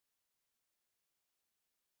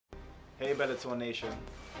Hey Bellator Nation,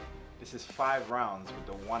 this is 5 rounds with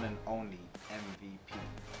the one and only MVP.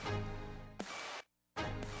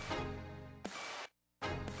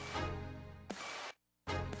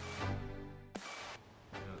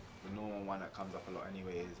 The normal one that comes up a lot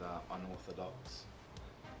anyway is unorthodox.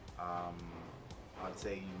 I'd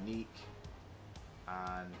say unique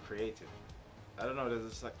and creative. I don't know, there's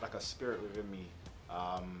just like a spirit within me.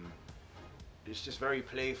 It's just very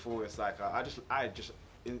playful. It's like I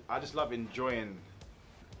just love enjoying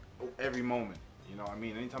every moment. You know what I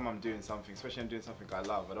mean? Anytime I'm doing something, especially I'm doing something I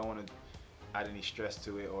love, I don't want to add any stress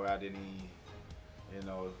to it or add any, you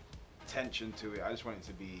know, tension to it. I just want it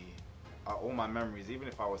to be all my memories. Even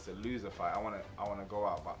if I was to lose a fight, I want to go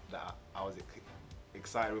out, but that I was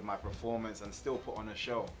excited with my performance and still put on a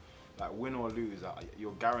show. Like win or lose,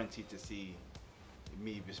 you're guaranteed to see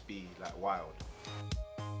me just be like wild.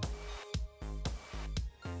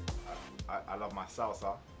 I love my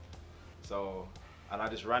salsa, so, and I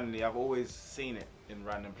just randomly, I've always seen it in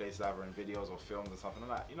random places, either in videos or films or something. I'm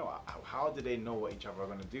like, you know, how do they know what each other are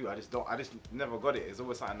gonna do? I just never got it. It's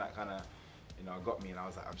always something that kind of, you know, got me, and I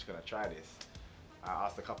was like, I'm just gonna try this. I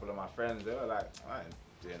asked a couple of my friends, they were like, I ain't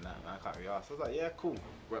doing that, man, I can't be asked. I was like, yeah, cool.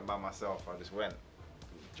 Went by myself, I just went.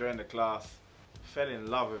 Joined the class, fell in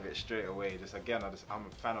love with it straight away. Just again, I'm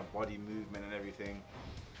a fan of body movement and everything.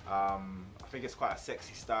 I think it's quite a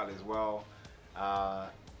sexy style as well.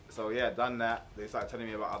 So yeah, done that. They started telling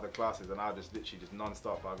me about other classes, and I just literally just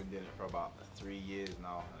non-stop. I've been doing it for about 3 years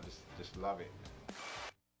now. I just love it.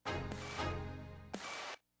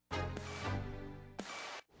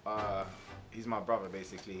 He's my brother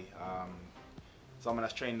basically. Someone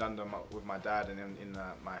that's trained with my dad and in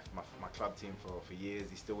my club team for years.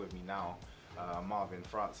 He's still with me now. Marvin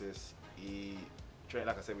Francis. He trained,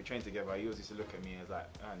 like I said, we trained together. He always used to look at me and was like,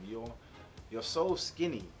 man, you're so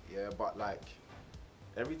skinny, yeah, but like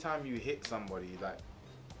every time you hit somebody, like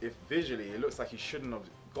if visually it looks like you shouldn't have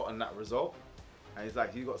gotten that result, and it's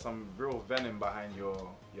like you got some real venom behind your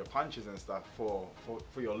punches and stuff for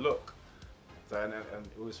your look. So and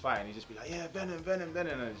it was fine. He'd just be like, yeah, venom, venom,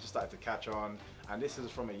 venom, and it just started to catch on. And this is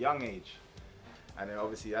from a young age. And then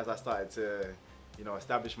obviously as I started to, you know,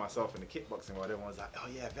 establish myself in the kickboxing world, everyone was like, oh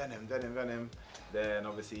yeah, Venom, Venom, Venom. Then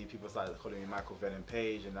obviously people started calling me Michael Venom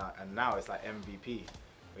Page, and now it's like MVP,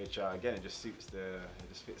 which again, it just fits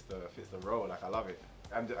the role. Like I love it.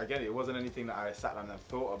 And again, it wasn't anything that I sat down and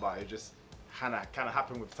thought about. It just kind of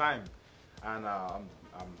happened with time, and I'm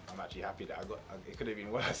actually happy that it could have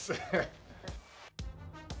been worse.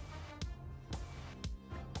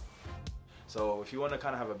 So if you want to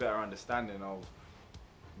kind of have a better understanding of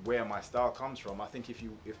where my style comes from, I think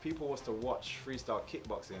if people was to watch freestyle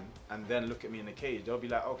kickboxing and then look at me in the cage, they'll be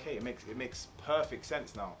like, okay, it makes perfect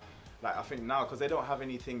sense now. Like I think now, because they don't have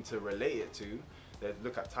anything to relate it to, they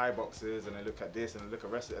look at Thai boxers and they look at this and they look at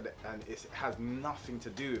wrestling, and it has nothing to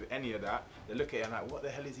do with any of that. They look at it and like, what the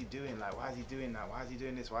hell is he doing? Like, why is he doing that? Why is he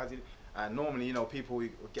doing this? Why is he? And normally, you know, people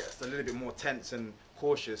get a little bit more tense and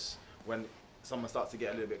cautious when someone starts to get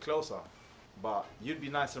a little bit closer. But you'd be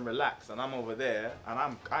nice and relaxed, and I'm over there,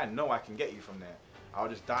 and I know I can get you from there. I'll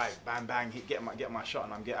just dive, bang, bang, get my shot,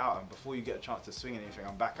 and I'm get out. And before you get a chance to swing anything,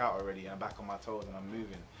 I'm back out already, and I'm back on my toes, and I'm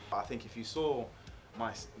moving. I think if you saw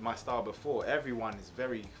my style before, everyone is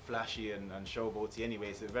very flashy and showboaty anyway.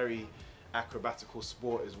 It's a very acrobatical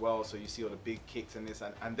sport as well. So you see all the big kicks and this,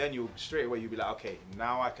 and then you straight away you'll be like, okay,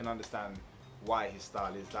 now I can understand why his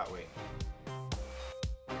style is that way.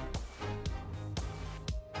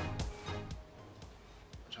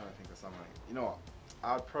 Trying to think of something. You know what?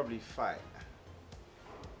 I'd probably fight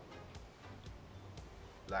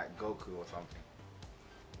like Goku or something,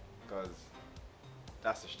 because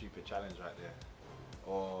that's a stupid challenge right there.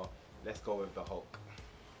 Or let's go with the Hulk.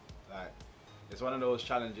 Like, it's one of those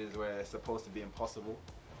challenges where it's supposed to be impossible,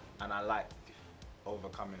 and I like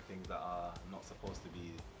overcoming things that are not supposed to be,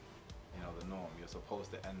 you know, the norm. You're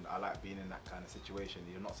supposed to, and I like being in that kind of situation.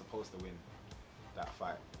 You're not supposed to win that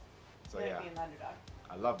fight. So yeah, being the underdog.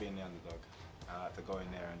 I love being the underdog. I like to go in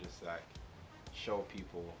there and just like show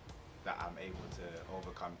people that I'm able to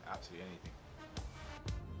overcome absolutely anything.